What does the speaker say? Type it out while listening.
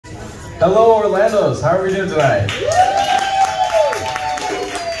Hello, Orlando's. How are we doing tonight?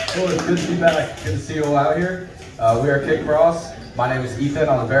 Cool, it's good to be back. Good to see you all out here. We are Kick Cross. My name is Ethan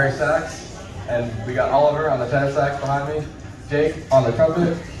on the bari sax, and we got Oliver on the tenor sax behind me, Jake on the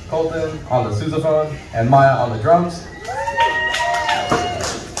trumpet, Colton on the sousaphone, and Maya on the drums.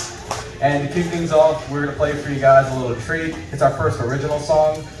 And to kick things off, we're going to play for you guys a little treat. It's our first original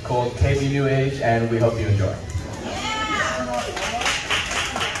song called KB New Age, and we hope you enjoy.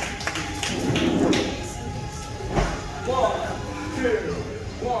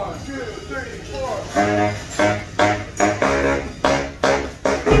 One, two, three, four.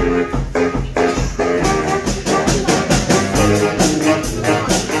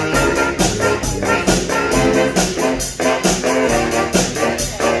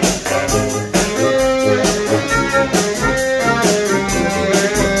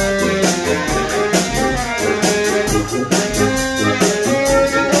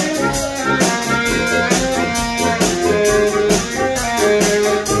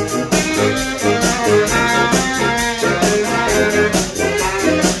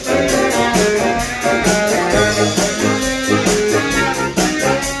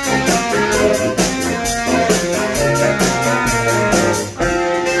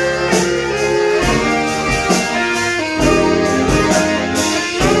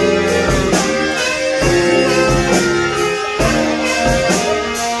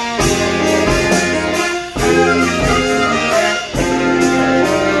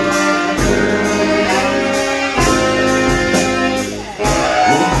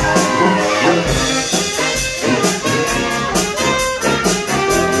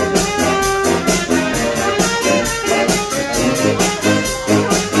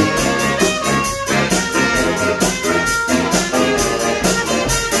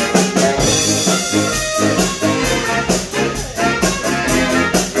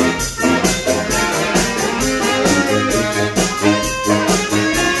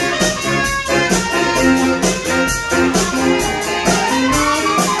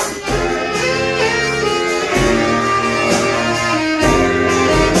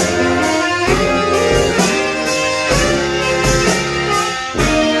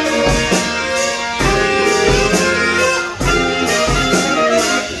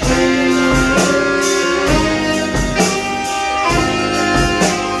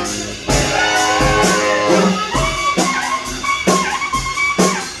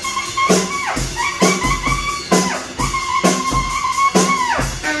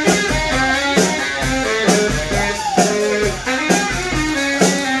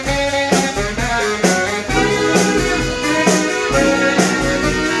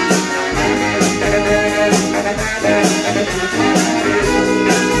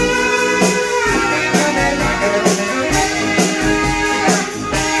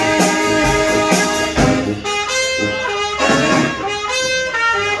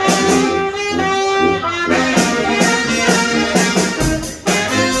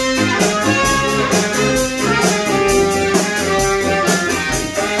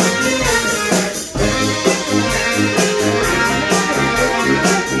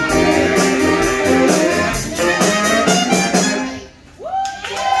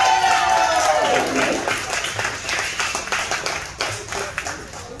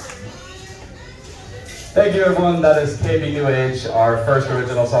 Thank you, everyone. That is KB New Age, our first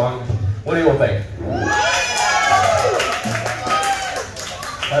original song. What do you all think?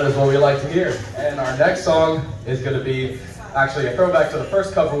 That is what we like to hear. And our next song is going to be actually a throwback to the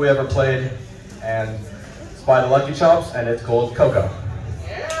first cover we ever played, and it's by the Lucky Chops, and it's called Coco.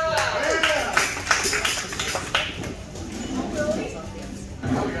 We'll be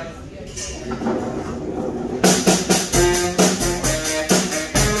right back.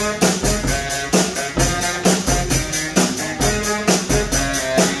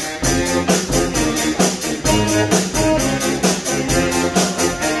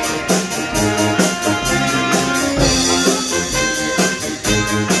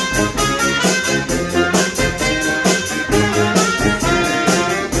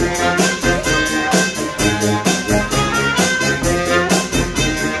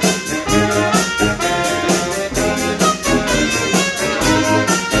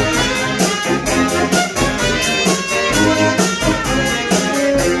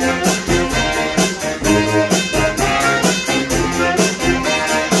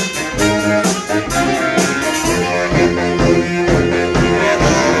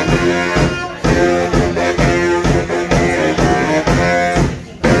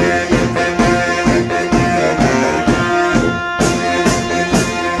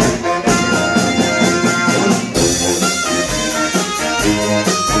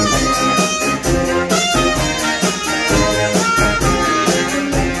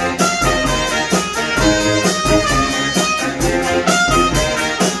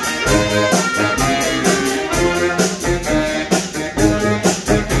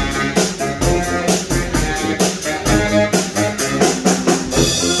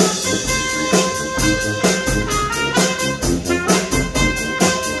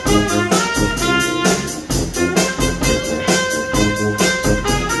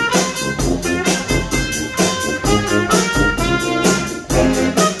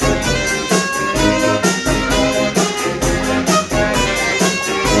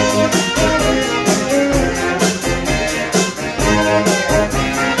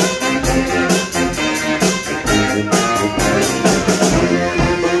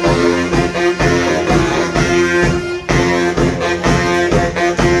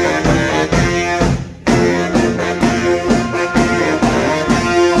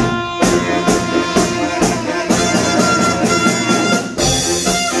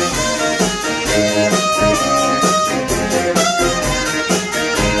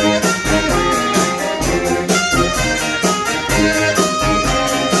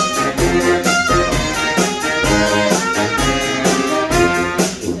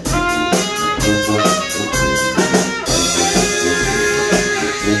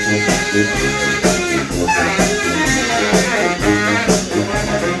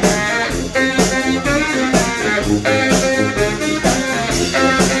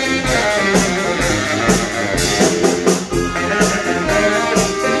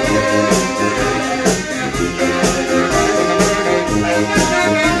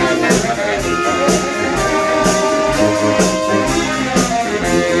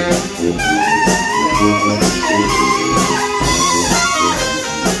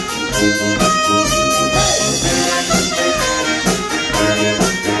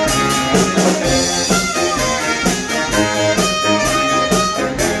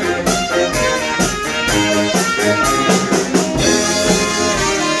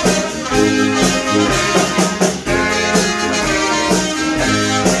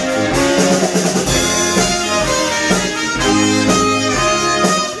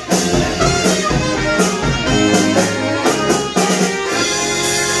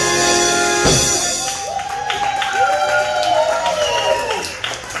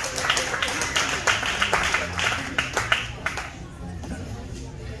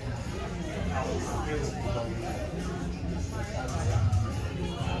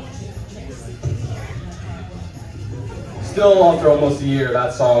 still, after almost a year,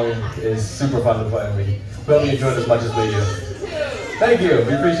 that song is super fun to play, and we hope you enjoy it as much as we do. Thank you,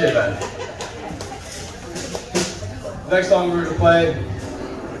 we appreciate that. The next song we're going to play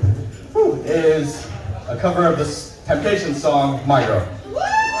is a cover of the Temptations song, My Girl.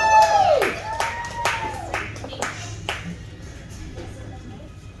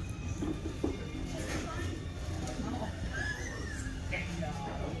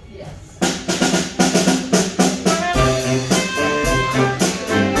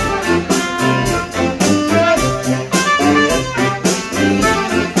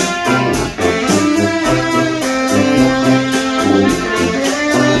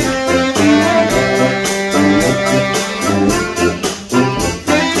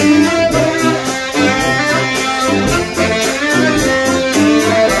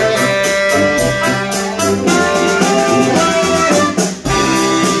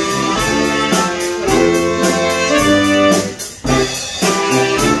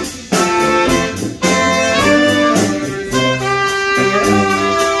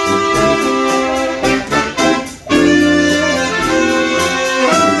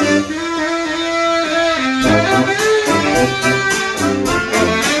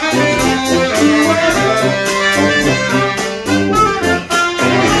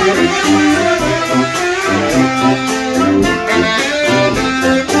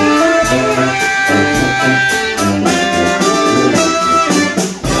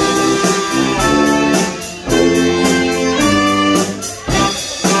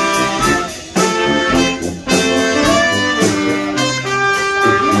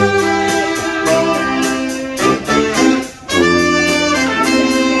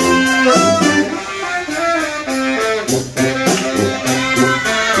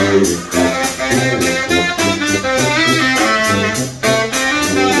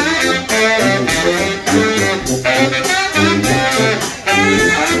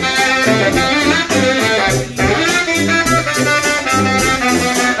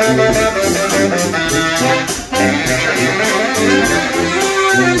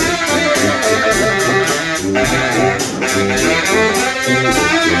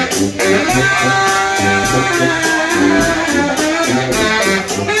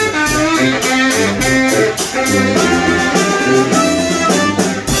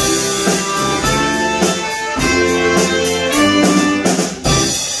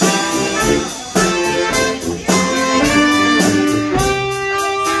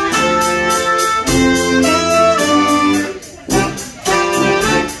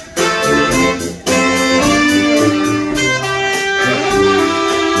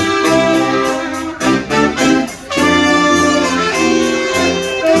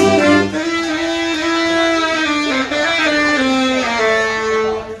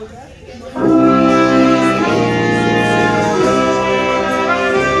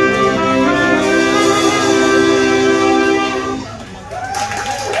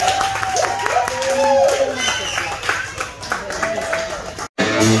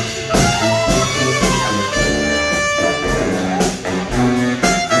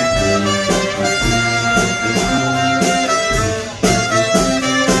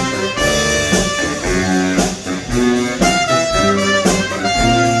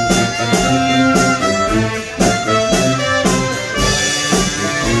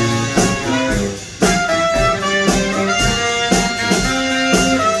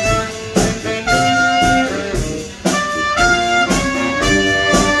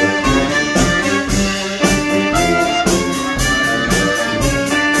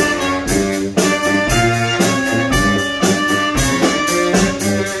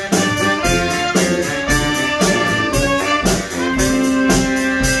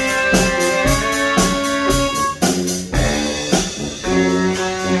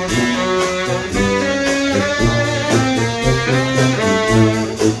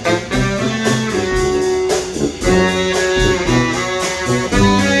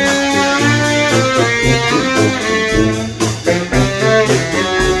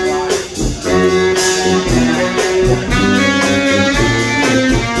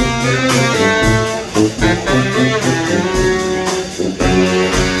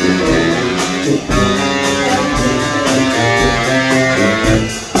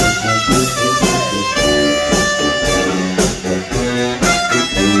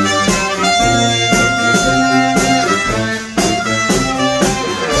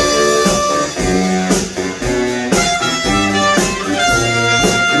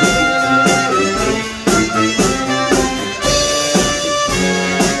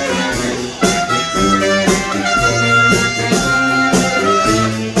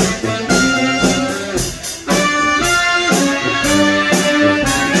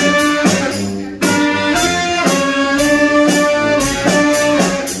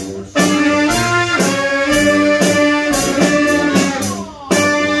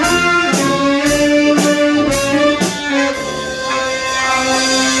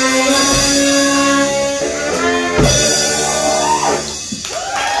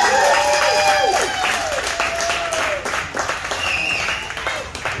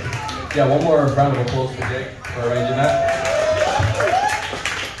 Yeah, one more round of applause for Jake for arranging that.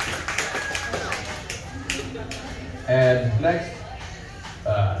 And next,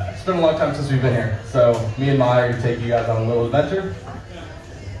 it's been a long time since we've been here, so me and Maya are going to take you guys on a little adventure,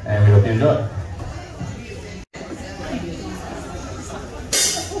 and we hope you enjoy.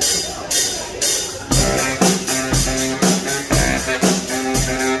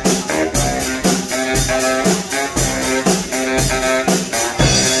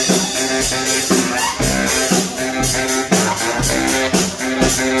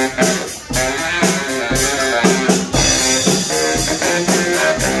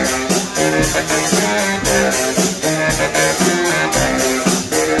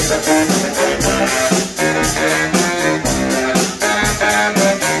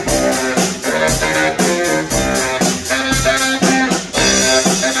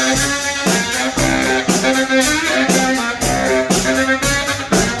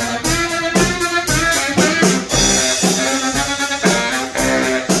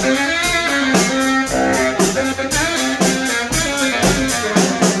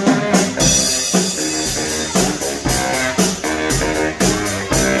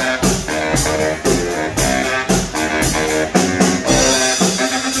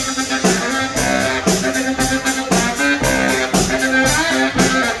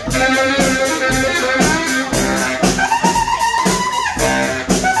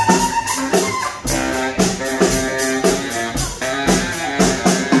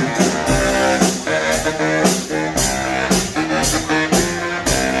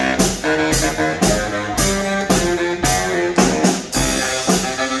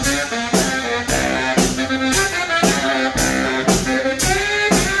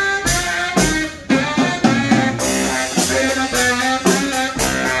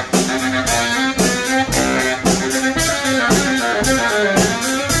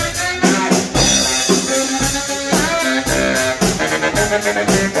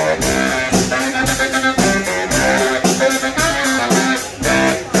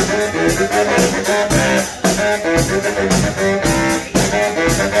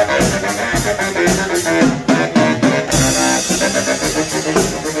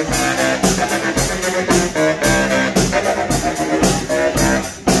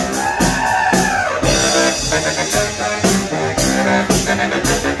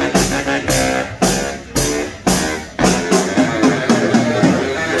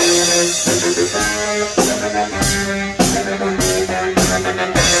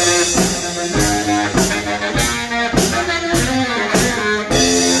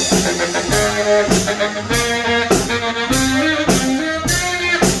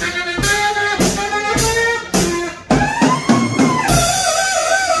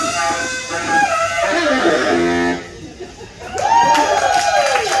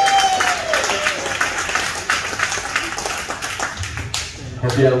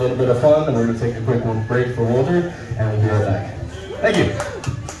 Hope you had a little bit of fun, and we're going to take a quick break for water, and we'll be right back. Thank you.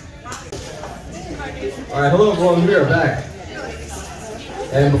 All right, hello everyone, we are back.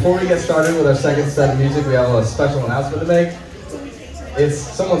 And before we get started with our second set of music, we have a special announcement to make. It's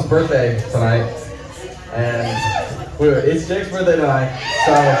someone's birthday tonight, and it's Jake's birthday tonight,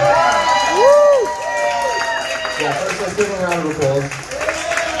 so yeah, first let's give him a round of applause.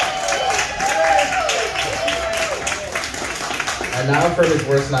 And now for his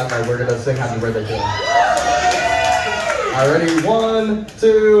worst nightmare, we're gonna sing happy birthday to him. All right, ready? 1,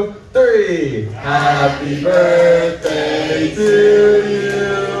 2, 3. Happy birthday to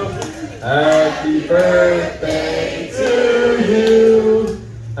you. Happy birthday to you.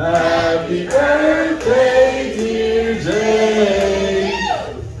 Happy birthday, dear Jake.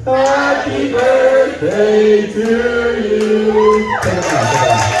 Happy birthday to you. Take it out, take it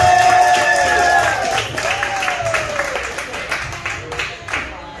out.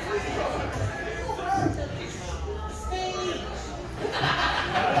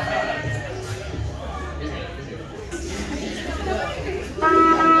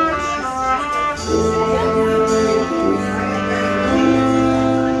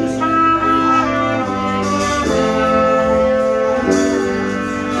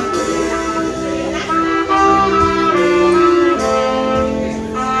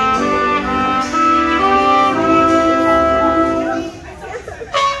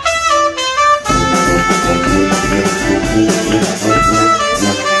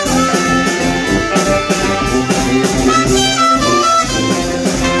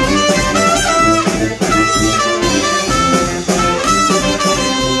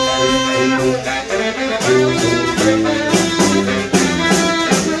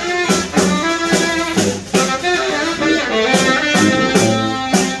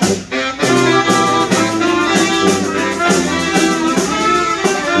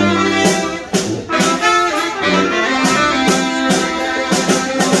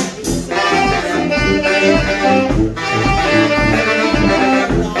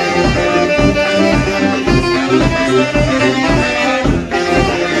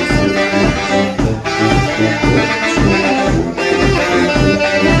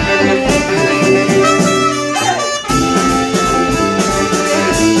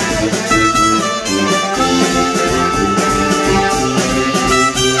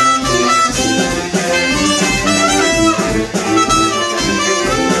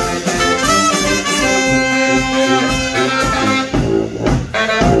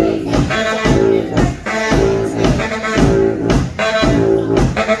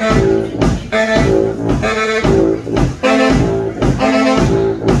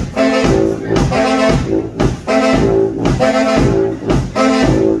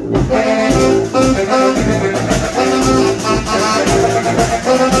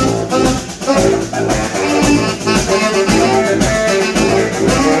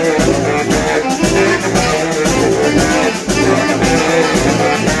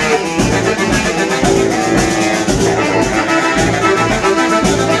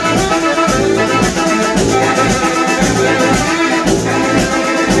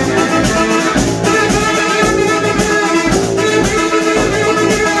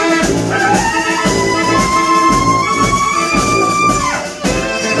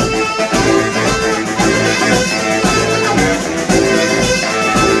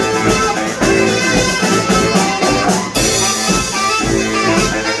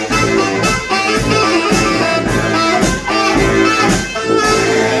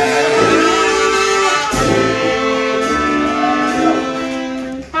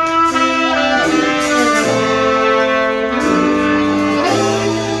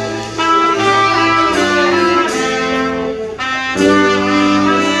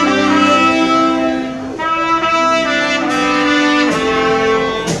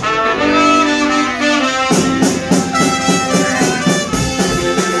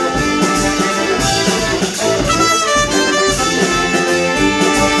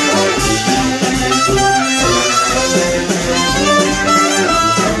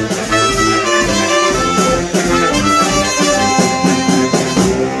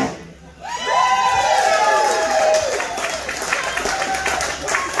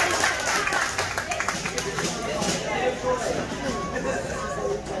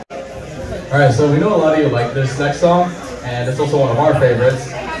 Alright, so we know a lot of you like this next song, and it's also one of our favorites.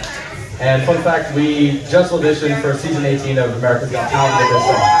 And fun fact, we just auditioned for season 18 of America's Got Talent with this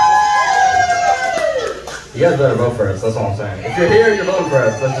song. You guys better vote for us, that's all I'm saying. If you're here, you're voting for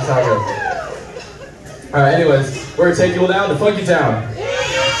us, that's just how it goes. Alright, anyways, we're gonna take you all down to Funkytown.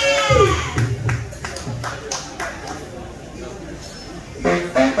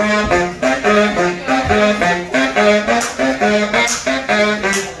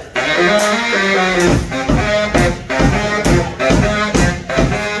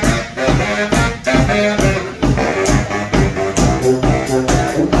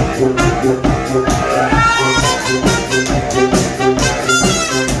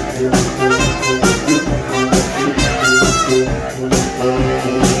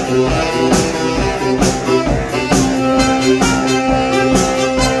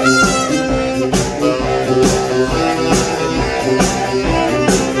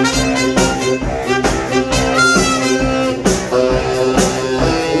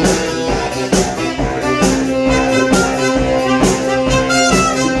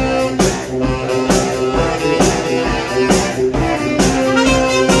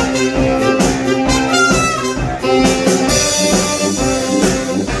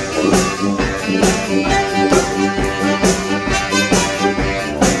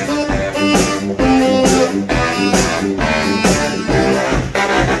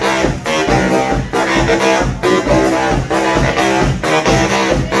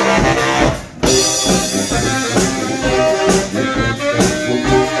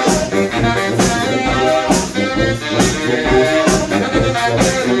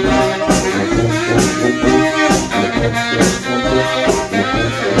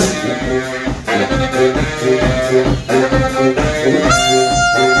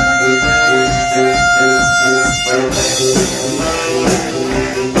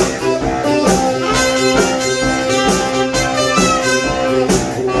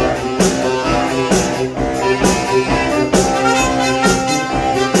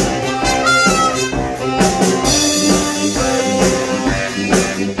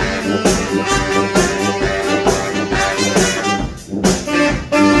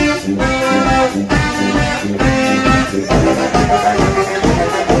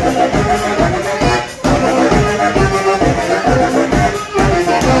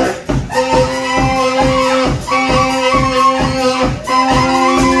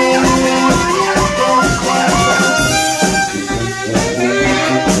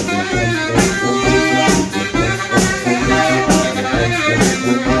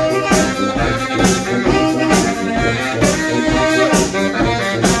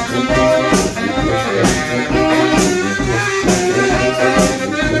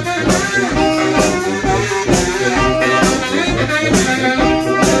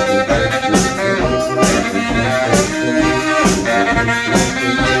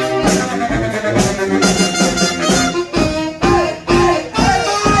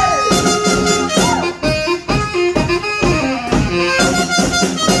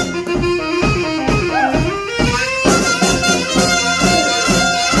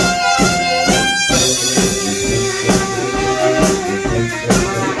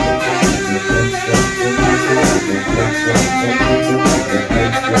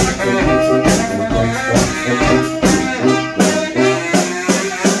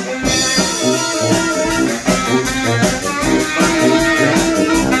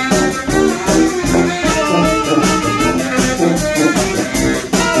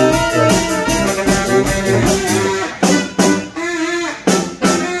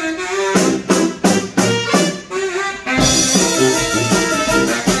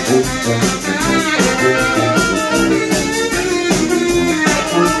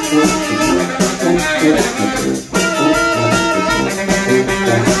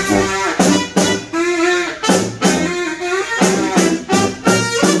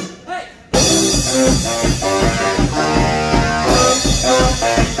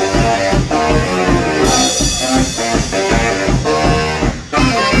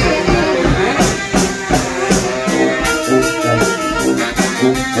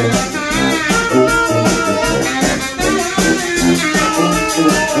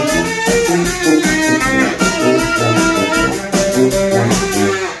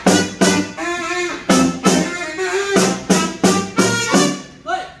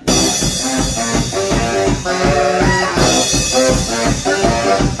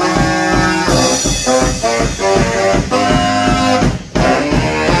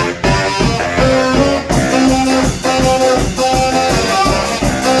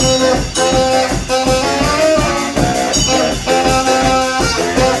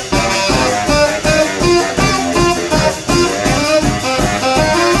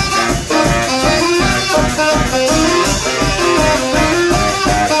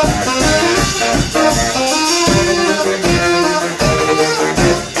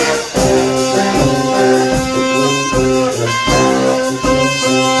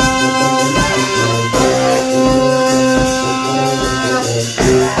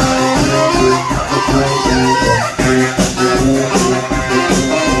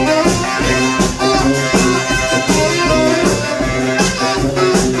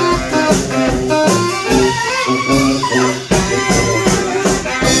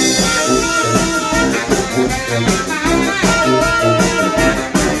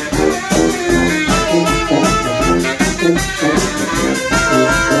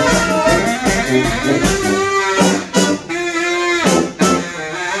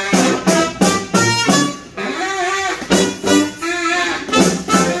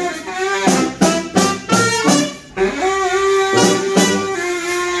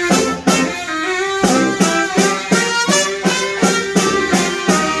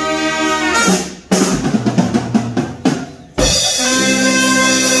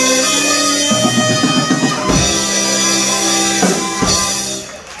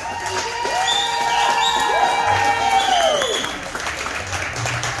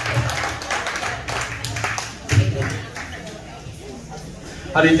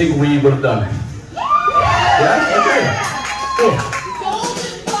 how do you think we would have done? Yeah? Okay. Cool.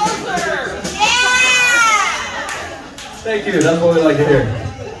 Thank you, that's what we like to hear.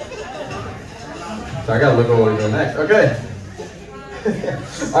 So I gotta look at what we're doing next. Okay.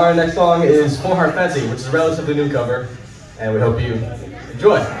 Our next song is Full Heart Fancy, which is a relatively new cover, and we hope you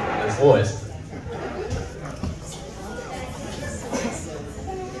enjoy, as always.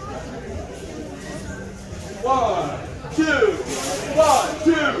 1, 2, 1,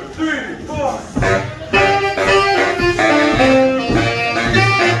 2, 3, 4.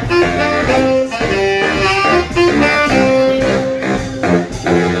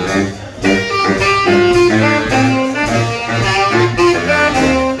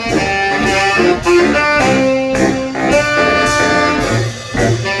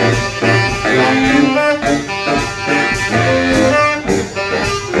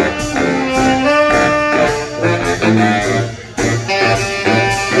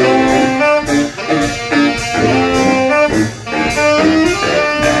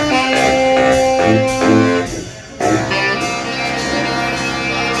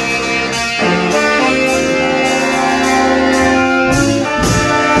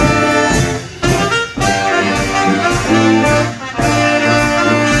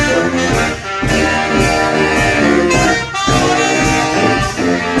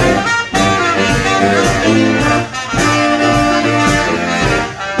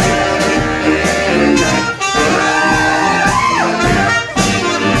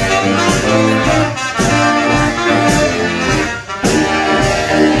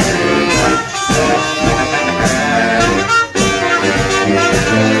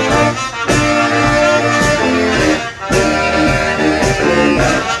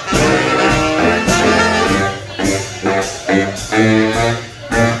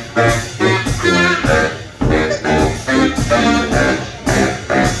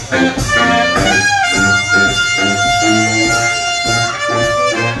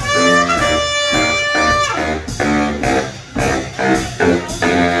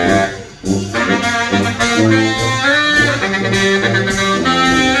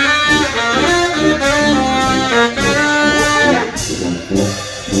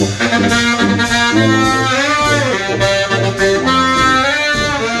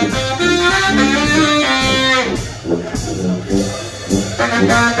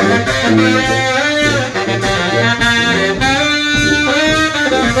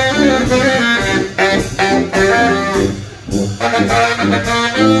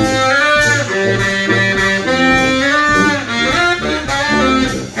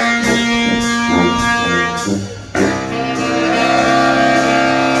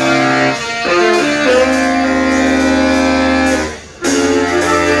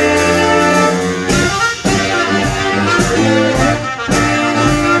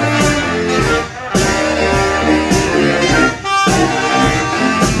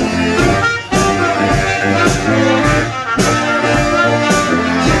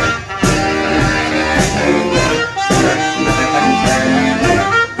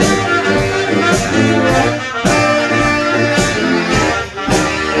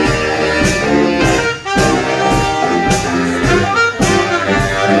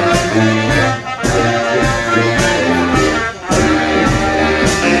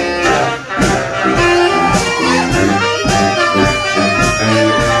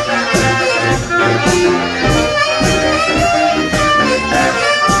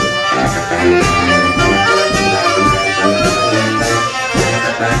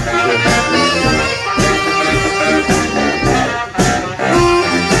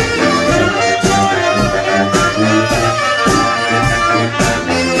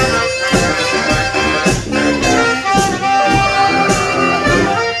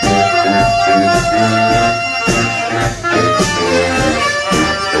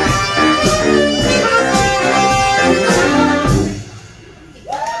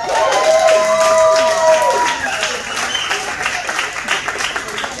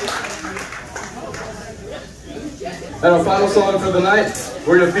 And our final song for the night,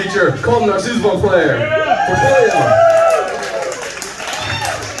 we're going to feature Colton, our sousaphone player, for Buyo.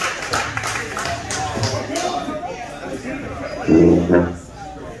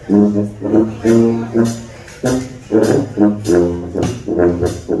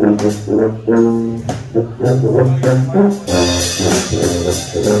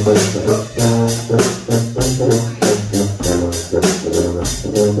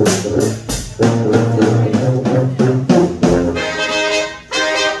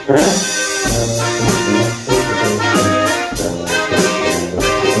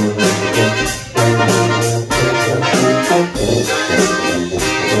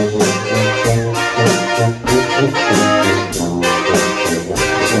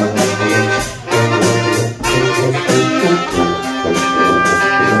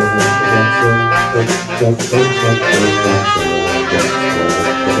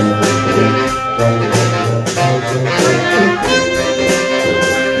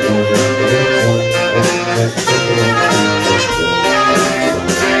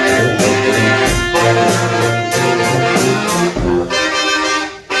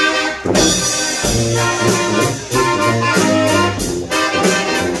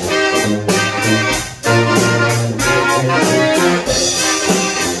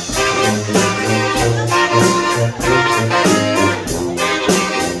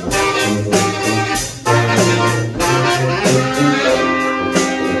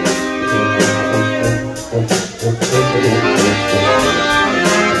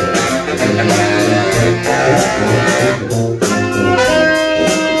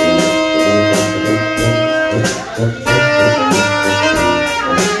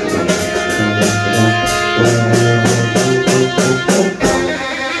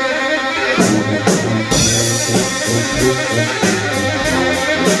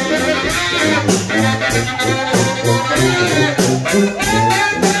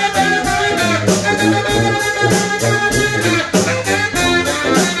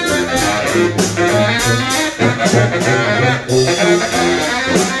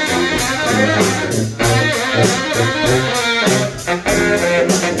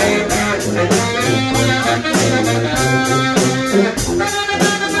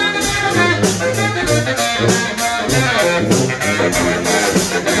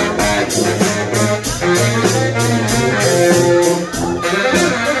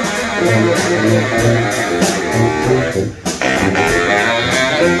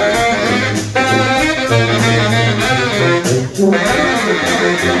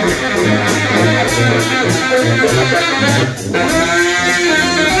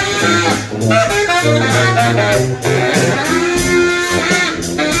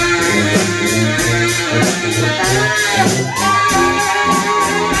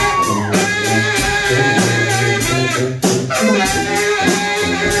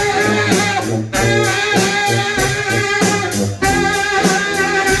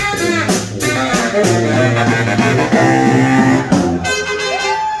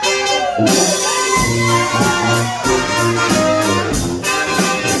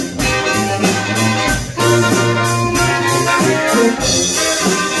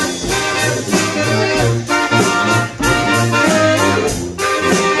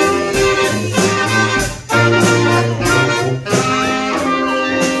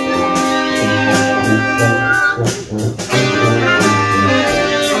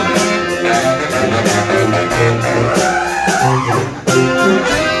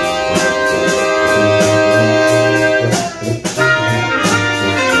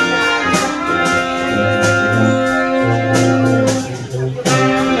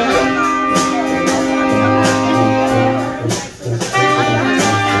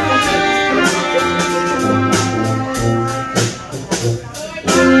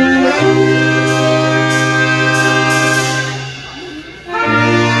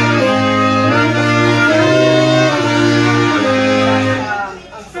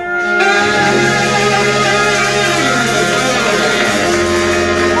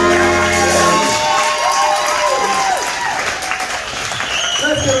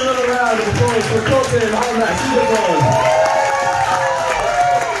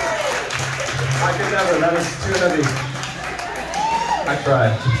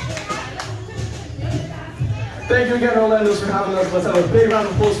 Thank you again, Orlando's, for having us. Let's have a big round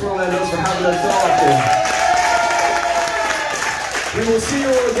of applause for Orlando's for having us so often. We will see you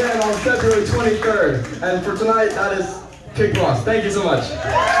all again on February 23rd. And for tonight, that is Kick Ross. Thank you so much.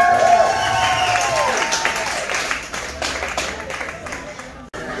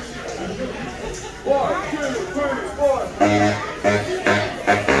 One, two, three, four.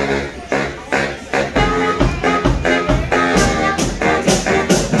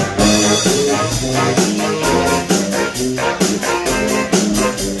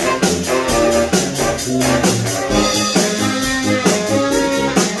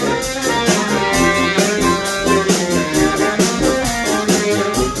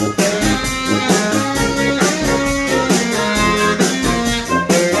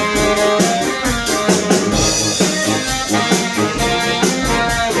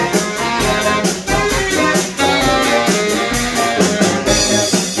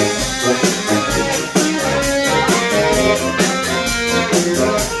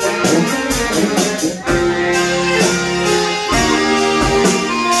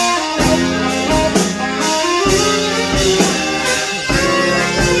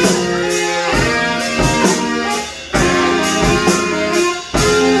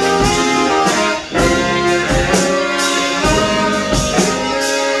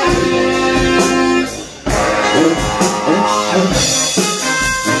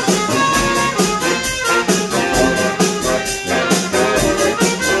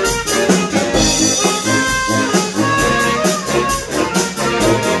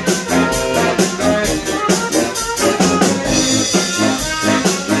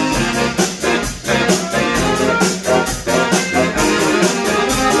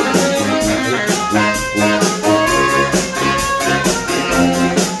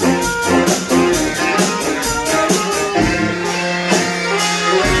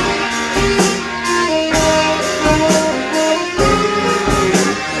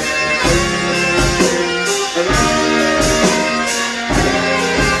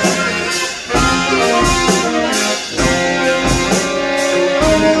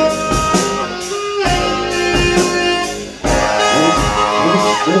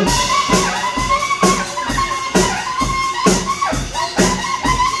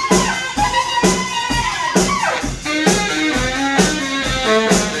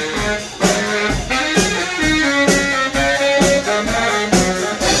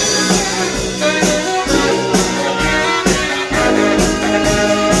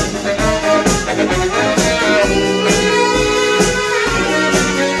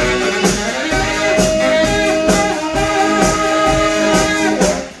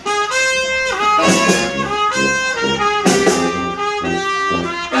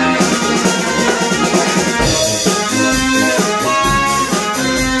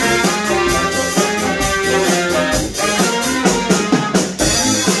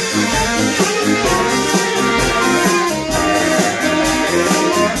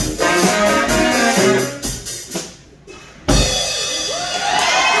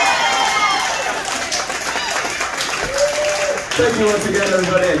 Thank you once again,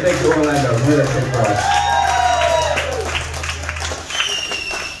 everybody, and thank you, Orlando. We're at Kick Ross.